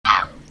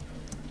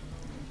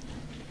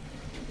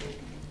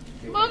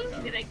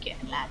gonna get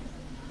that.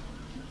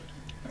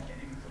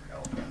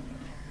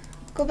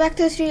 Go back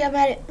to the street. I'm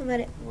at it. I'm at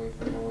it. Wait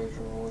for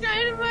him.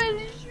 Trying to find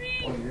the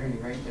street. Oh, you're already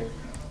right there.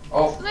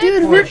 Oh,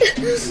 Dude,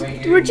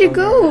 where'd you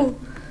go?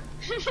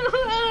 I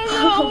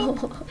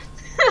don't know.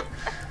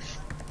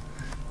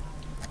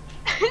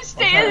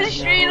 Stay in the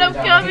street, I'm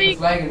coming.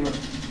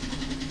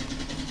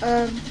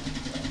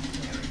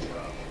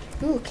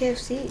 Ooh,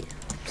 KFC.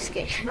 I'm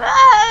scared.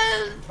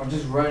 I'm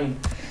just running.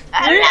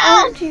 I Where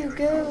don't know. did you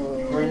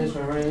go? Running this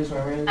way, running this way,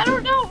 running I this way.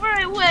 don't know where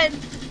I went.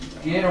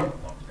 Get him.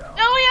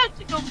 Now we have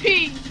to go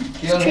pee.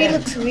 Kill This tree him.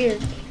 looks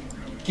weird.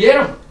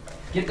 Get him.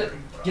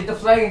 Get the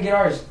flag and get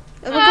ours.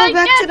 I'm gonna go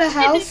back to the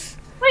house.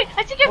 Wait,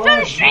 I think I found a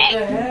What street.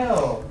 the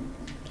hell?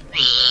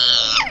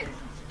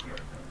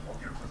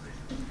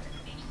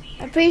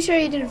 I'm pretty sure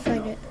you didn't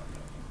find it.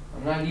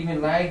 I'm not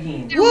even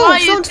lagging. Dude, Whoa, why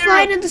is someone's there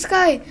flying in the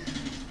sky.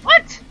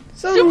 What?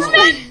 Someone's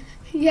Superman? flying.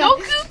 Yeah.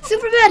 Goku?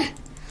 Superman.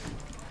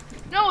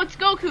 No, it's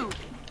Goku.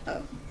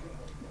 Oh.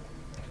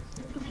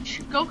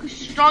 Goku's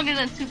stronger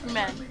than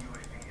Superman.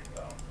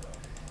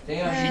 Damn,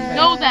 You she's should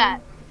know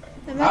that.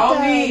 I'm at Help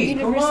the me!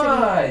 Come university.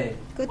 on!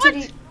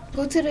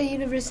 Go to the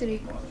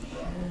university.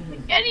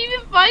 Can't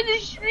even find the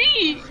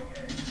street.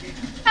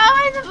 How am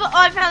I supposed? Oh,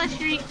 I found the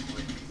street.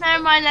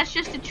 Never mind, that's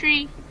just a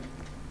tree.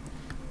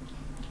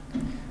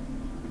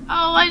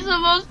 How am I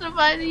supposed to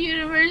find the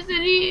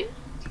university?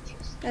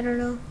 I don't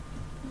know.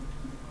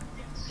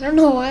 I don't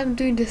know why I'm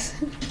doing this.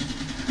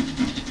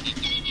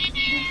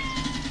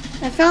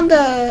 I found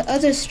the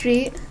other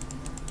street.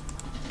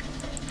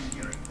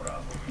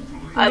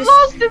 I'm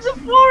lost in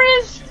the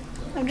forest.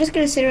 I'm just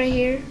gonna sit right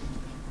here.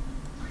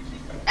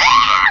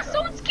 Ah!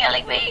 Someone's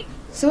killing me.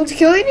 Someone's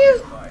killing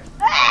you?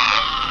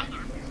 Ah!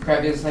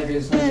 Crap, you're the sniper,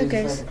 you're the sniper, Yeah, you're the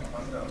okay. sniper.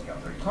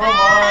 Come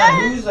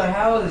on, who's the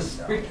hell is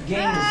freaking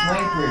getting the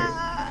sniper?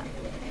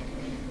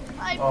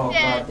 I'm Oh,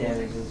 dead. god damn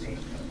it. This is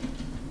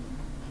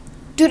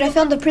Dude, I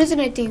found the prison,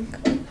 I think.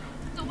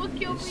 Someone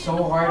killed me. it's in so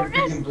the hard to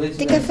forest. freaking blitz. I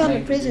think I found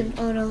the prison.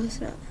 Oh no, it's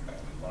not.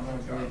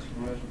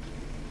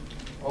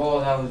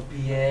 Oh, that was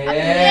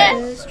Yes. BS.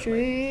 The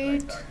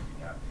street.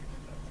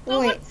 Oh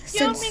Someone wait,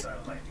 killed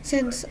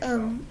since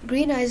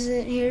Green Eyes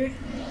isn't here.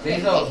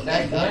 Zazo,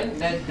 that gun's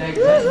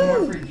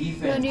more for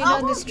defense. Running I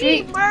on the was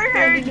street. being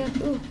murdered. Running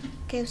on, ooh,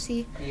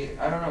 KFC.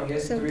 I don't know, he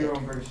has So 3 good.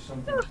 round burst or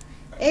something.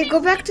 Hey, go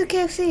back to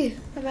KFC.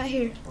 I'm out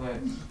here. What?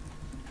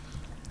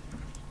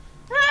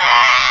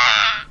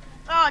 Ah!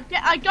 Oh,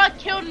 I got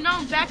killed and now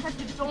I'm back at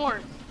the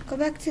dorm. Go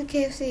back to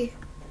KFC.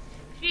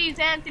 Jeez,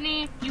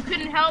 Anthony, you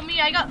couldn't help me.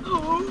 I got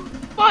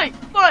fight.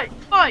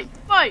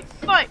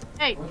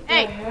 Hey, What the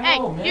hey,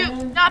 hell, hey, you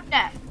man? stop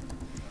that.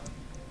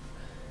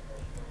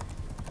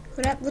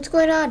 What's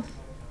going on?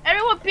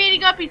 Everyone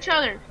beating up each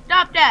other.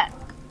 Stop that.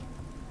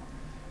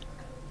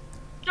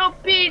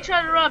 Don't beat each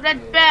other up. That's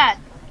bad.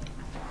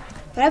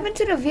 What happened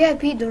to the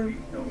VIP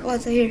dorm? Oh,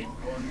 it's here.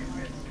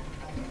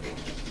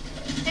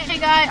 Hey,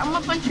 guy, I'm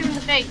gonna punch you in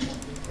the face.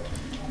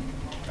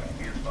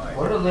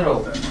 What a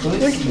little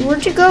pussy.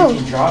 Where'd you go?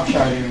 Freaking drop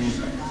shot at me.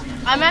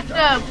 I'm at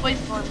the boys'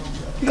 dorm.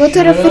 Go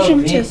to the Shut fish up,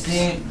 and chips.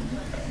 Vincent.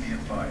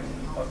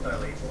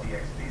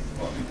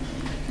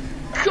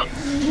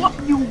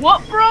 What? You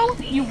what, bro?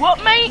 You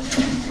what, mate?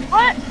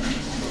 What?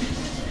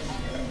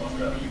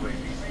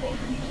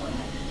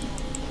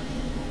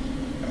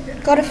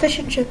 Go to fish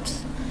and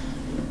chips.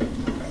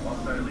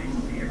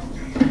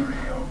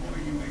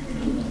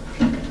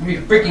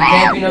 You freaking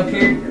camping up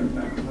here?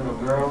 Little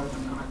girl.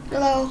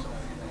 Hello.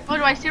 Oh,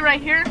 do I sit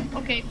right here?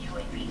 Okay.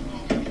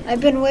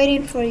 I've been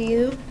waiting for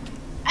you.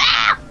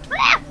 Ah!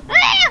 Ah!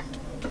 Ah!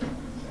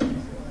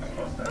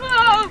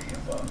 Oh!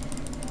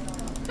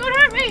 Don't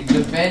hurt me! He's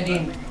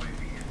defending.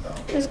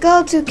 Let's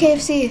go to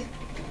KFC.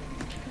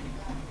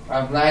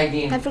 I'm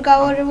lagging. I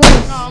forgot what it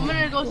was. No, I'm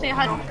gonna go say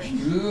hi.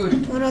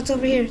 Dude, Oh no, it's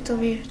over here. It's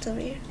over here. It's over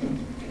here.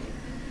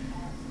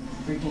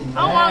 freaking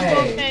I want to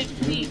go lag.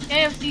 KFC.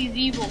 KFC is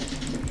evil.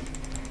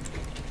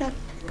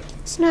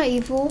 It's not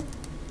evil.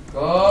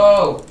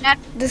 Go.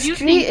 That's The you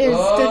street think, is.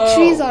 Go. The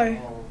trees are. Oh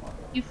my-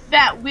 you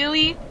fat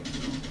willy.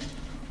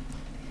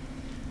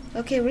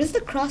 Okay, where's the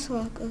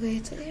crosswalk? Okay,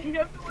 it's there. You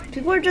have to wait.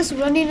 People are just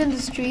running in the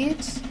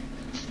streets.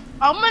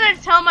 I'm gonna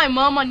tell my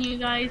mom on you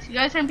guys. You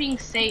guys aren't being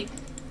safe.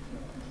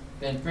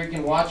 Then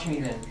freaking watch me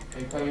then.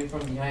 They're coming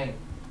from behind.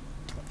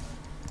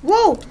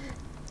 Whoa!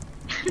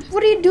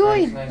 What are you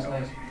doing? Nice.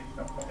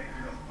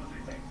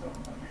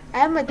 I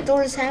have my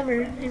Thor's hammer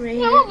right No,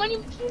 here. money.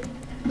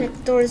 My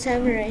Thor's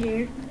hammer right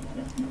here.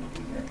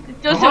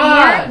 It doesn't Come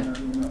work.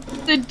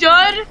 on. The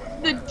dud.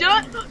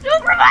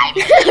 Don't revive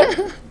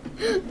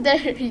me.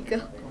 There you go.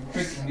 I'm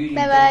freaking muting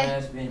Bye-bye.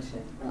 dumbass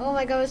Vincent. Oh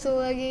my god, it's so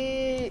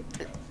laggy.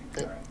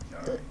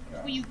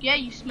 What you get,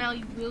 you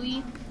smelly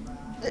willy.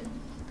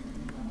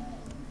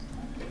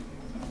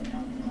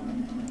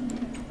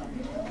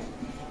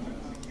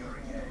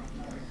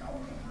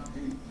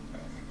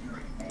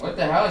 What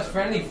the hell? It's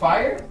friendly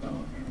fire? I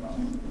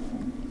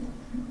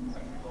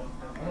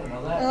don't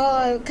know that.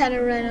 Oh, I kind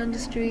of ran on the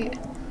street.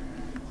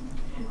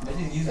 I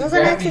just used It the was an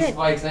gravity accident.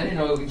 spikes. I didn't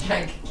know we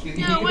can't kill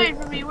Get you. away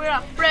from me. We're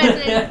not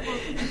friends anymore.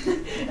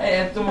 I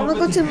have to I'm move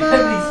gonna go to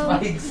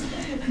Mom. these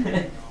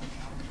spikes.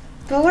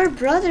 But we're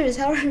brothers.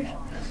 How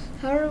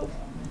are?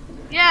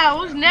 Yeah, I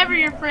was never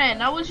your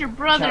friend. I was your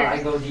brother. Shall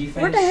I go defense?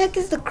 Where the heck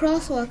is the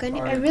crosswalk?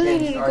 I really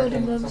need to go to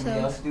Mom's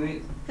somebody house. else do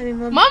it? I mean,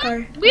 Mom's Mom, car.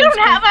 we Mom's don't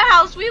car. have a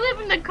house. We live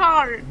in the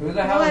car. Who the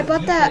No, hell I is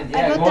bought that- defense? I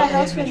Yeah, bought go that on the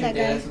house from adventure that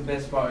day. guy. That's the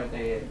best spot right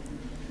there.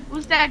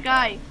 Who's that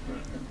guy?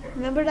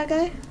 Remember that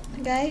guy?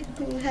 The guy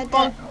who had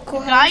Oh, that cool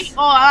guy? house?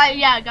 Oh,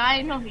 yeah, guy.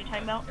 I know who you're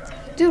talking about.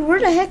 Dude, where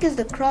the heck is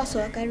the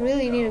crosswalk? I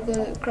really need to go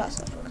to the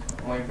crosswalk.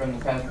 Going from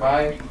the pass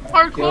by.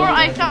 Parkour.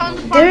 I found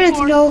parkour. There is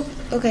no.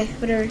 Okay,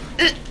 whatever.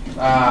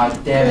 Ah,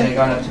 damn it! I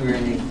got up too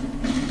early.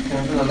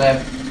 Coming from the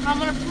left. I'm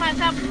gonna put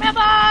myself in my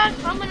box.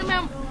 I'm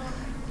gonna.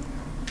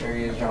 There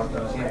he is,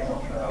 Jonathan. See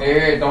him.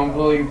 Here, don't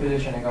blow your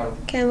position. I got him.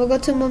 Okay, we'll go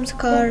to Mom's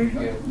car.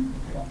 Good.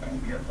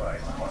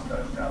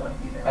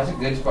 That's a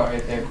good spot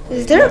right there.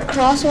 Is there a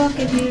crosswalk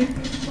in here?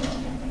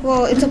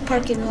 Well, it's a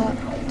parking lot.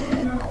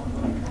 Okay.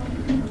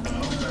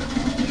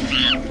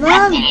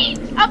 Mom!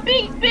 I'm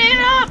being beat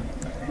up.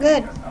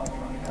 Good.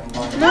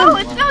 No,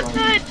 it's not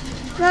good.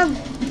 Mom!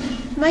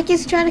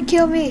 Mikey's trying to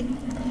kill me.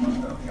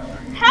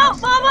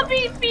 Help, Mom! I'm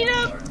being beat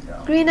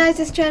up. Green Eyes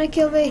is trying to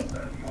kill me.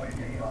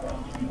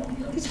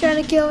 He's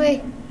trying to kill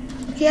me.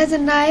 He has a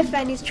knife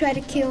and he's trying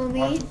to kill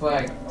Watch me. the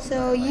flag.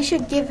 So you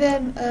should give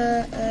him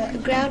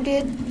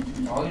grounded.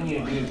 All you need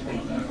to do is play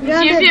defense.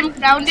 Grounded. Give him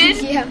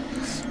grounded. Yeah.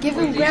 Give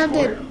him Wait,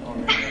 grounded.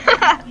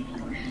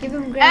 D4. Give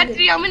him grounded.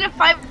 Actually, I'm gonna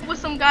fight with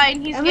some guy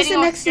and he's I'm gonna getting sit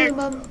all next to you, scared.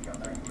 Mom.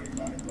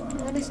 I'm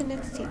gonna sit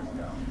next to you.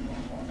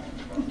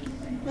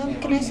 Mom,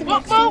 can I sit What,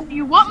 next to Mo? you?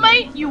 You what,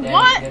 mate? You Damn,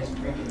 what? that's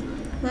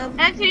freaking- Mom,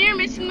 Anthony, you're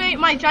missing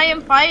my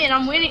giant fight and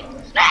I'm winning.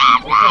 What the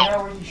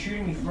hell? Where's he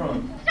shooting me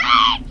from?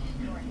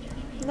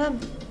 Mom,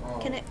 Oh.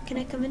 can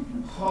I come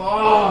in?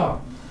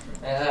 Oh,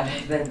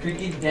 that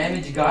freaking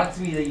damage got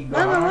to me that you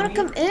got Mom, I on wanna me.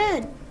 come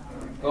in.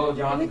 Go,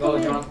 Jonathan. Let me Go, come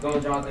in. Jonathan. Go,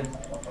 Jonathan.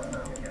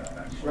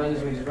 Just run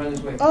this way. Just run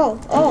this way. Oh,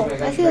 Run this way, I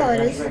got see your how it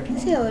back, is. got your I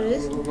see how it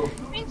is. back. Go, go,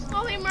 go. Being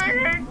slowly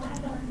murdered.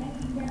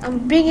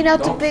 I'm bringing out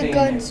the Don't stay big in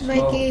guns, there,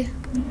 slow. Mikey.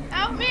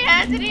 Help me,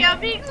 Anthony. I'm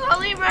being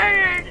slowly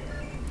murdered.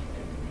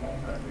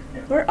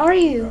 Where are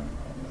you?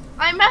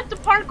 I'm at the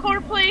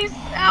parkour place.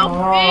 Help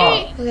Ah.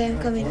 me. Okay, I'm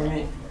coming. Damn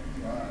it.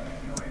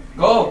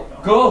 Go,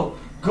 go,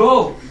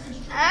 go.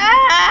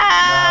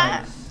 Ah.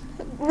 Nice.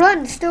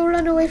 Run, still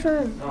run away from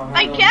him. No, hang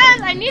I on.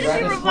 can't. I need We to have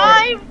be score.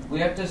 revived. We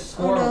have to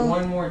score Oh, no.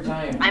 one more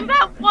time. I'm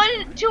at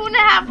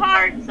 2.5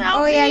 hearts.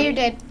 Help Oh yeah, me. you're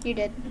dead. You're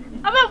dead.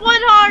 I'm at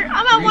 1 heart.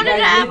 I'm at You 1.5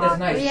 guys did? That's hearts.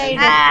 nice. Yeah, you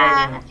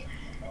That's did.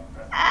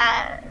 right.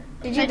 Ah.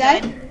 Did you I die?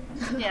 died.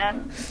 Yeah.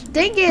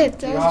 Dang it!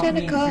 Get I was off trying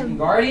me, to freaking come.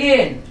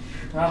 Guardian.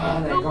 Ah,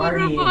 that No one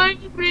Guardian.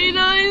 revived Green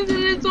Eyes,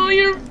 and it's all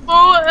your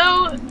fault,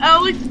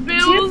 Alex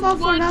Bills. your fault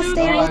for One, not two,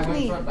 staying Oh, with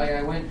me.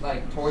 I went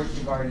like towards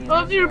the Guardian.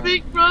 Of your That's why.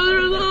 big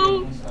brother,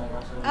 though.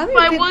 I'm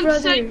By your big 1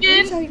 brother. What are you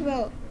second. talking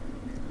about?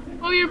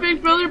 Oh, your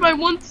big brother by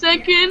 1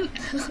 second.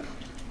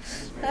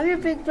 I'm your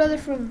big brother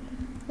from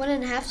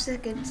 1.5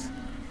 seconds.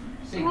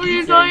 Say What are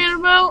you defense. talking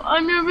about?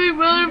 I'm your big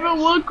brother for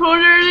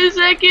 1/4 of a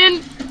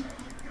second.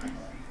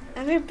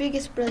 I'm your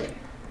biggest brother.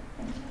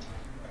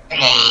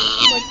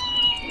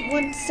 Like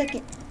 1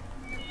 second.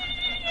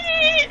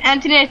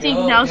 Anthony, I think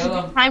Kill him, now's a kill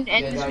good him. time to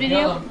end Yeah, this gotta video.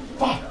 kill him.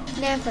 Fuck.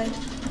 Nah, I'm fine.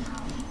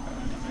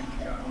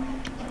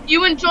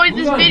 You enjoyed Who's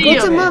this on Go video. to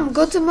defense? mom.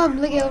 Go to mom.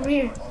 Look at over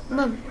here.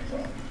 Mom.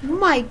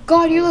 My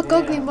God, you look Yeah.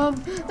 ugly, mom.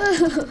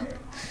 Look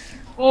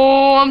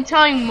Oh, I'm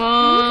telling at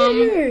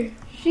Mom. her.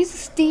 She's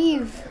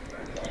Steve.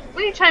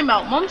 What are you talking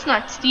about? Mom's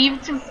not Steve.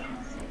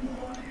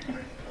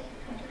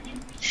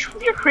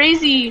 You're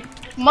crazy.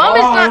 Mom Oh, I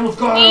is almost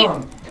not got Steve.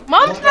 him.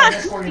 Mom's Don't not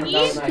get for him. That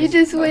was Steve. nice. You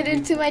just went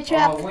into my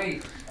trap. Oh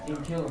wait,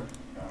 didn't kill him.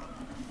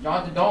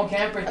 Jonathan, don't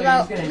camp right there.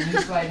 Hello. He's gonna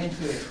knee slide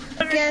into it.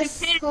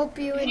 Yes. Hope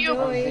you I'm enjoy.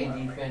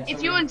 playing defense.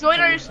 If you enjoyed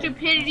our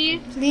stupidity,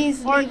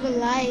 Please Or- leave a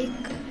like.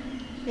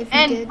 If you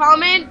and did.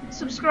 comment,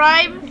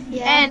 subscribe,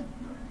 Yeah.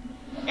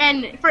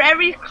 and for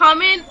every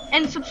comment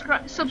and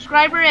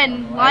subscriber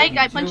and like,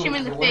 I punch him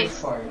in the face.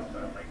 Part.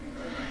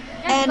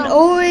 Yes, And so-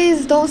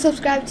 always don't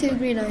subscribe to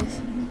Green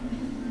Eyes.